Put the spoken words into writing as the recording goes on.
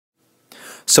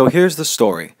So here's the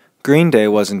story. Green Day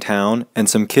was in town, and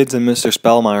some kids in Mr.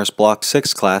 Spellmeyer's Block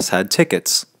 6 class had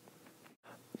tickets.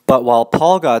 But while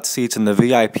Paul got seats in the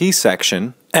VIP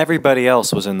section, everybody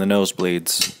else was in the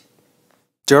nosebleeds.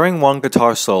 During one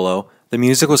guitar solo, the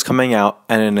music was coming out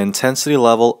at an intensity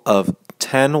level of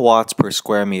 10 watts per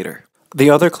square meter. The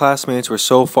other classmates were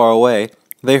so far away,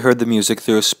 they heard the music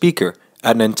through a speaker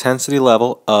at an intensity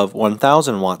level of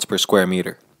 1,000 watts per square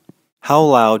meter. How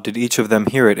loud did each of them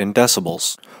hear it in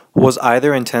decibels? Was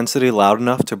either intensity loud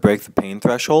enough to break the pain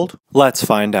threshold? Let's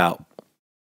find out.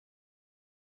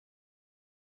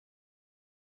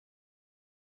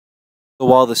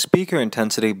 While the speaker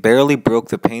intensity barely broke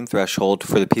the pain threshold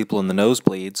for the people in the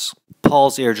nosebleeds,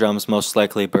 Paul's eardrums most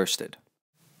likely bursted.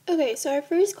 Okay, so our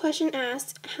first question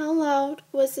asked, how loud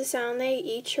was the sound they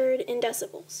each heard in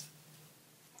decibels?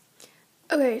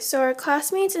 Okay, so our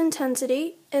classmates'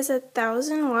 intensity is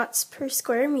 1,000 watts per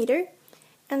square meter.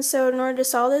 And so in order to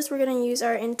solve this, we're going to use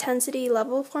our intensity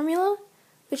level formula,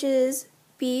 which is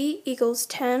B equals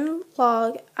 10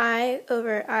 log I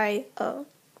over I-O.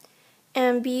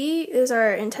 And B is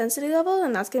our intensity level,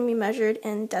 and that's going to be measured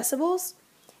in decibels.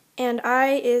 And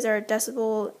I is our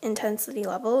decibel intensity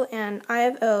level, and I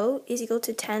of O is equal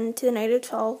to 10 to the negative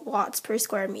 12 watts per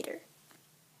square meter.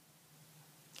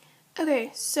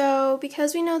 Okay, so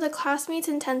because we know the classmates'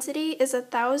 intensity is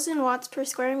 1,000 watts per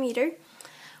square meter,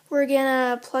 we're going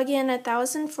to plug in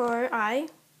 1,000 for I,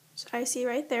 so I see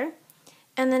right there.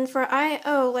 And then for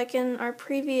I-O, like in our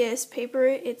previous paper,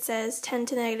 it says 10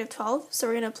 to the negative 12, so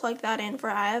we're going to plug that in for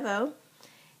I of O.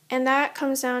 And that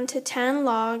comes down to 10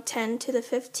 log 10 to the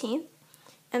 15th,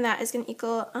 and that is going to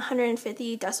equal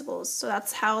 150 decibels. So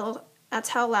that's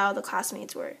how loud the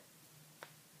classmates were.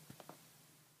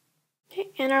 Okay,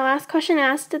 and our last question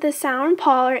asked, did the sound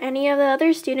Paul or any of the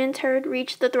other students heard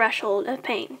reach the threshold of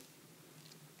pain?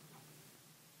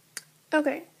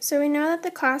 Okay, so we know that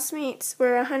the classmates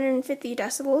were 150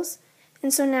 decibels,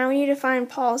 and so now we need to find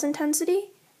Paul's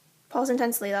intensity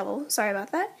level, sorry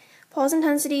about that. Paul's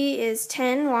intensity is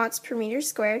 10 watts per meter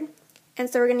squared, and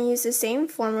so we're going to use the same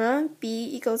formula, B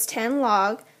equals 10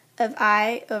 log of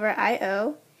I over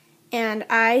I-O, and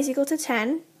I is equal to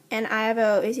 10, and I of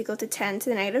O is equal to 10 to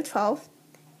the negative 12,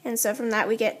 and so from that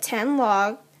we get 10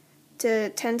 log to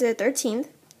 10 to the 13th,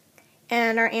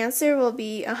 and our answer will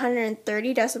be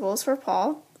 130 decibels for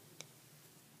Paul.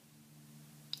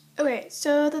 Okay,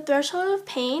 so the threshold of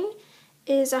pain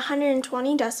is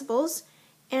 120 decibels,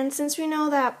 and since we know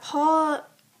that Paul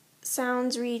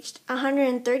sounds reached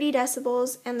 130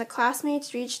 decibels and the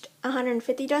classmates reached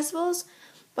 150 decibels,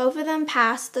 both of them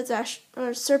surpassed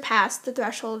the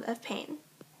threshold of pain.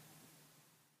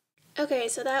 Okay,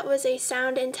 so that was a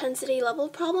sound intensity level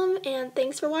problem, and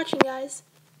thanks for watching, guys.